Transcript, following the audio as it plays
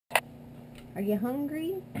Are you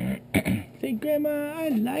hungry? Say, Grandma, I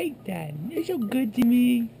like that. You're so good to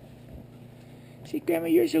me. Say, Grandma,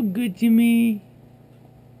 you're so good to me.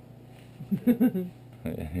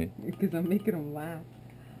 Because I'm making them laugh.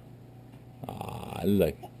 Aw,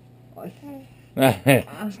 look. Okay.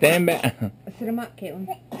 Stand back. Sit him up, Caitlin.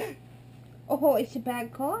 Oh, it's a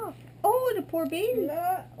bad cough. Oh, the poor baby.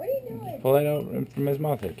 No, what are you doing? Pull that out from his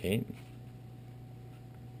mouth there, Kate.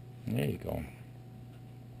 There you go.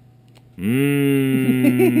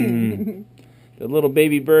 Mmm. The little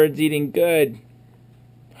baby bird's eating good.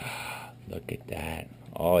 Look at that.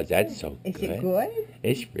 Oh, is that so good? Is it good?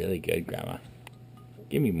 It's really good, Grandma.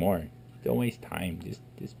 Give me more. Don't waste time. Just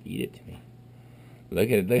feed it to me. Look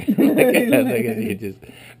at it. Look at it. Just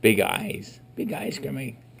big eyes. Big eyes,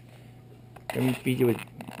 Grandma. Let me feed you with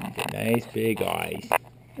nice big eyes.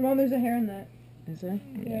 Mom, there's a hair in that. Is there?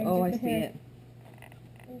 Yeah, Oh, I just see the hair.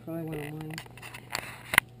 it. Probably one of mine.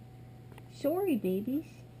 Sorry, babies.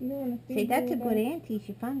 You don't want to feed Say, that's a them good back. auntie.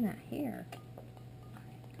 She found that hair.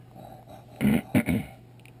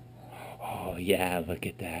 Oh yeah, look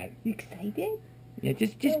at that. You excited? Yeah,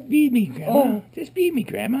 just feed me, Grandma. Oh. Just feed me,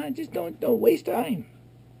 Grandma. Just don't waste time.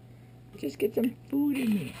 Just get some food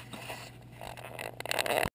in me.